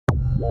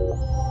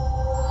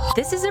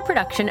This is a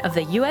production of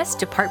the U.S.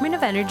 Department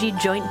of Energy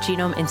Joint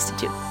Genome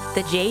Institute,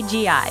 the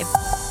JGI.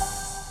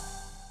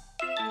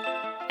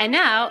 And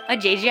now, a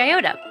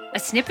JGIota, a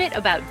snippet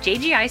about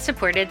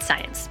JGI-supported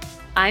science.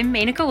 I'm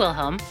Menaka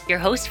Wilhelm, your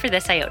host for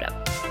this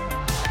IOTA.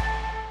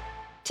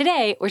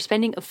 Today, we're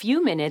spending a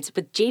few minutes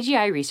with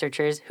JGI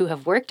researchers who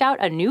have worked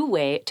out a new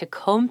way to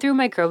comb through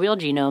microbial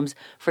genomes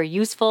for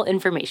useful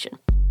information.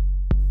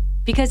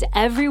 Because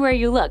everywhere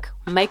you look,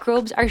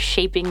 microbes are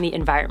shaping the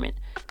environment.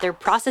 They're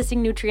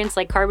processing nutrients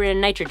like carbon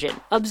and nitrogen,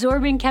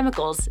 absorbing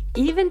chemicals,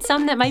 even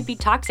some that might be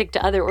toxic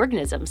to other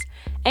organisms.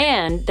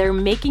 And they're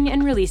making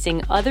and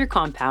releasing other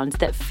compounds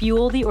that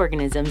fuel the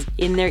organisms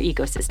in their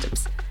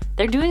ecosystems.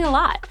 They're doing a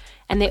lot,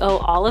 and they owe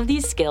all of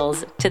these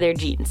skills to their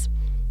genes.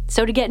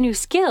 So to get new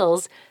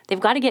skills, they've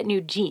got to get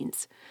new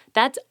genes.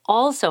 That's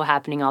also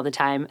happening all the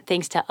time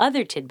thanks to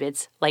other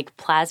tidbits like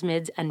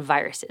plasmids and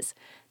viruses.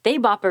 They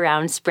bop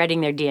around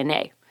spreading their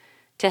DNA.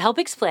 To help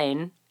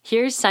explain,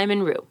 here's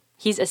Simon Rue.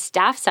 He's a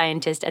staff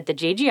scientist at the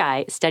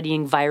JGI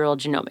studying viral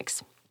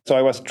genomics. So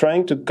I was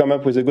trying to come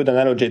up with a good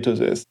analogy to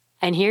this.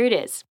 And here it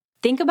is.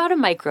 Think about a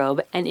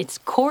microbe and its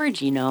core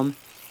genome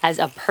as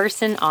a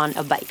person on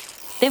a bike.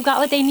 They've got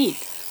what they need.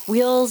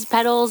 Wheels,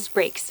 pedals,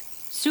 brakes.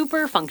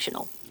 Super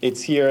functional.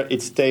 It's here,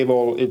 it's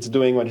stable, it's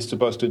doing what it's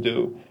supposed to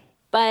do.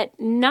 But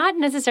not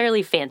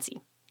necessarily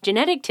fancy.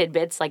 Genetic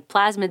tidbits like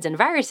plasmids and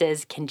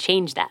viruses can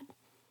change that.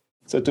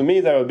 So to me,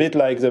 they're a bit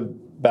like the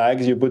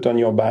bags you put on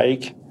your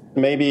bike.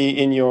 Maybe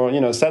in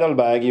your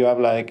saddlebag, you have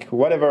like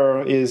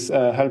whatever is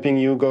helping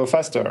you go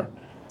faster.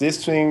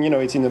 This thing,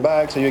 it's in the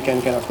bag, so you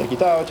can kind of take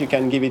it out, you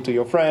can give it to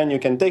your friend, you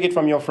can take it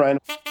from your friend.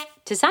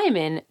 To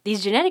Simon,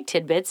 these genetic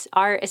tidbits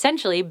are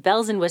essentially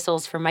bells and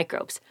whistles for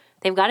microbes.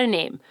 They've got a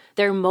name.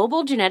 They're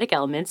mobile genetic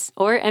elements,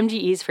 or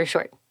MGEs for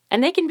short.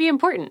 And they can be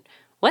important.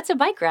 What's a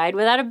bike ride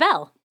without a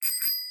bell?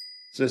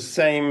 The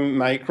same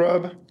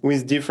microbe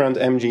with different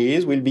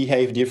MGEs will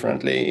behave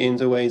differently in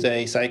the way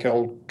they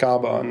cycle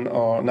carbon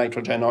or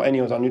nitrogen or any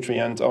other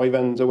nutrient, or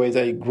even the way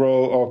they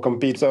grow or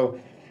compete. So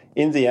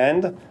in the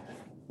end,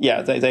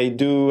 they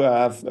do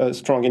have a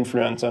strong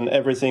influence on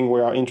everything we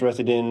are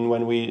interested in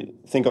when we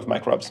think of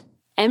microbes.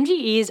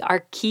 MGEs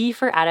are key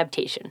for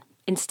adaptation.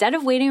 Instead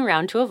of waiting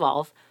around to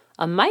evolve,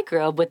 a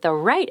microbe with the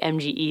right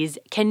MGEs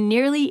can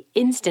nearly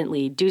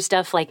instantly do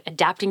stuff like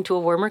adapting to a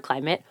warmer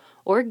climate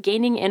or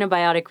gaining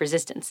antibiotic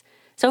resistance.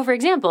 So, for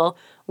example,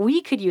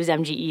 we could use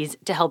MGEs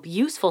to help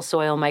useful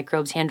soil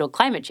microbes handle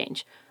climate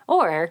change.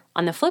 Or,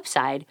 on the flip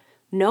side,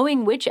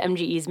 knowing which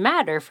MGEs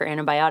matter for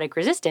antibiotic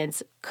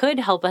resistance could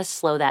help us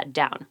slow that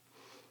down.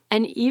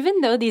 And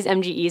even though these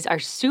MGEs are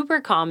super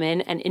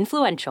common and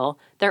influential,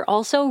 they're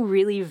also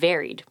really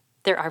varied.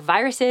 There are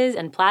viruses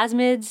and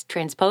plasmids,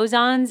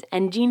 transposons,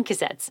 and gene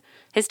cassettes.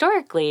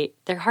 Historically,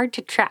 they're hard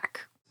to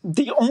track.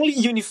 The only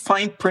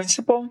unifying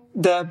principle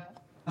that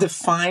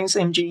defines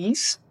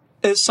MGEs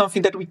is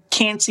something that we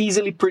can't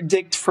easily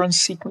predict from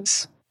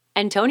sequence.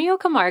 Antonio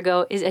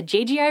Camargo is a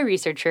JGI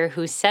researcher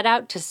who set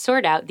out to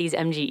sort out these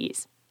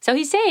MGEs. So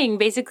he's saying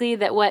basically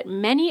that what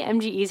many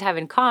MGEs have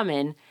in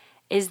common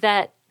is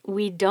that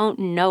we don't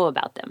know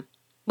about them,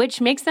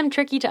 which makes them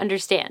tricky to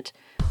understand,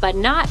 but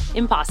not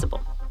impossible.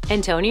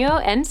 Antonio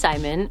and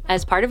Simon,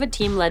 as part of a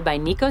team led by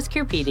Nikos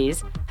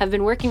Kirpidis, have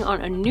been working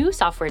on a new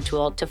software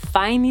tool to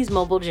find these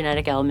mobile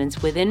genetic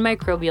elements within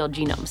microbial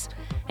genomes.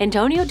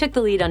 Antonio took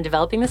the lead on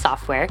developing the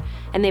software,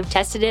 and they've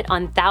tested it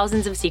on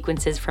thousands of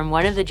sequences from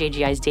one of the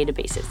JGI's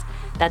databases.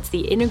 That's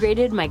the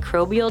Integrated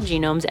Microbial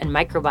Genomes and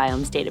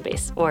Microbiomes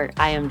Database, or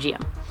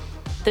IMGM.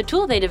 The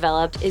tool they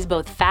developed is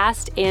both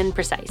fast and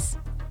precise.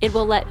 It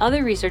will let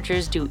other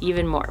researchers do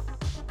even more.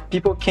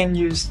 People can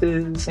use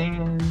this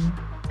in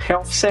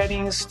health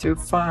settings to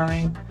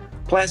find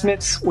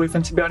plasmids with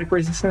antibiotic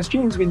resistance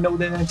genes. We know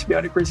that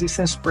antibiotic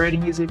resistance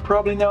spreading is a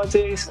problem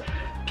nowadays.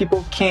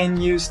 People can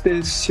use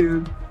this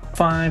to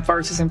find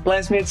viruses and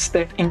plasmids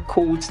that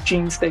encode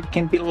genes that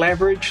can be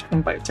leveraged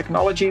in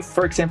biotechnology.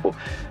 For example,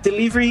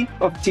 delivery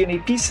of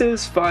DNA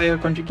pieces via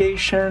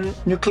conjugation,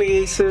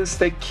 nucleases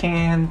that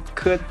can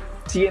cut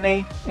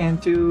DNA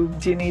and do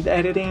DNA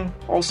editing,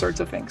 all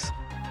sorts of things.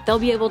 They'll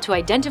be able to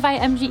identify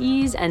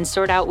MGEs and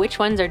sort out which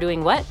ones are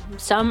doing what.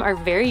 Some are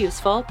very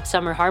useful,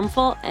 some are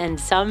harmful, and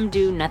some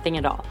do nothing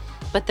at all.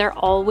 But they're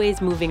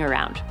always moving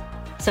around.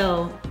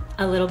 So,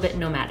 a little bit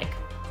nomadic.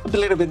 A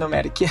little bit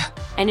nomadic, yeah.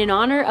 And in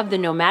honor of the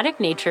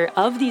nomadic nature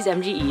of these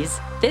MGEs,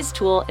 this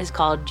tool is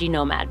called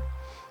geNomad,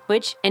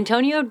 which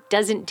Antonio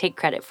doesn't take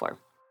credit for.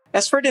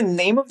 As for the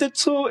name of the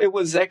tool, it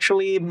was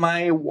actually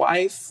my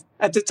wife.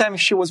 At the time,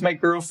 she was my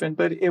girlfriend,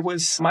 but it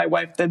was my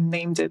wife that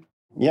named it.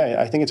 Yeah,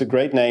 I think it's a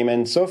great name,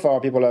 and so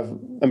far people have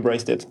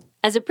embraced it.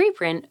 As a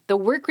preprint, the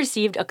work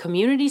received a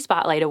Community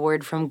Spotlight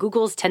Award from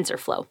Google's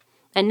TensorFlow.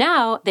 And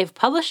now they've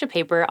published a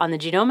paper on the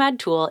geNomad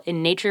tool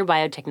in Nature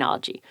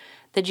Biotechnology.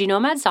 The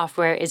geNomad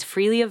software is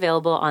freely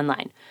available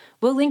online.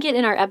 We'll link it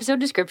in our episode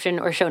description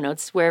or show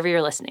notes, wherever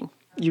you're listening.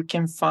 You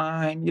can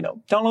find,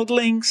 download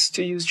links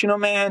to use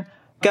geNomad,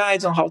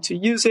 guides on how to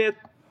use it,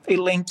 a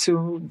link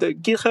to the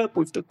GitHub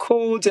with the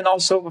codes, and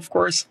also, of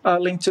course, a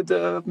link to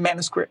the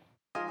manuscript.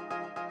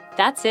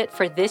 That's it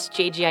for this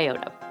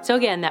JGIota. So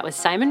again, that was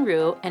Simon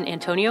Rue and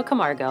Antonio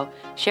Camargo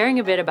sharing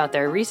a bit about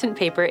their recent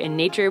paper in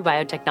Nature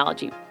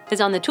Biotechnology.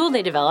 It's on the tool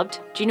they developed,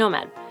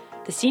 geNomad.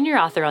 The senior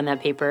author on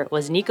that paper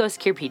was Nikos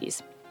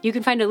Kirpidis. You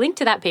can find a link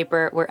to that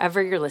paper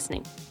wherever you're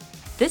listening.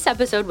 This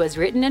episode was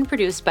written and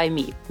produced by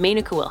me,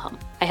 Menaka Wilhelm.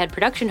 I had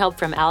production help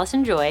from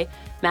Allison Joy,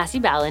 Massey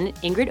Ballin,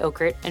 Ingrid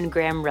Okert, and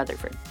Graham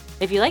Rutherford.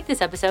 If you like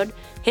this episode,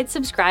 hit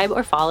subscribe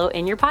or follow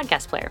in your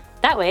podcast player.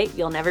 That way,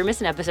 you'll never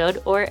miss an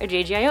episode or a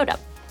JGIota.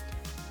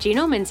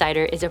 Genome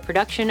Insider is a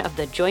production of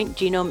the Joint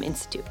Genome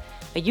Institute,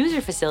 a user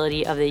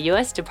facility of the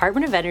U.S.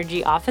 Department of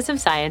Energy Office of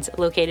Science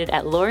located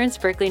at Lawrence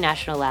Berkeley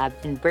National Lab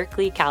in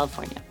Berkeley,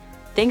 California.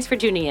 Thanks for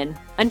tuning in.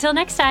 Until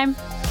next time.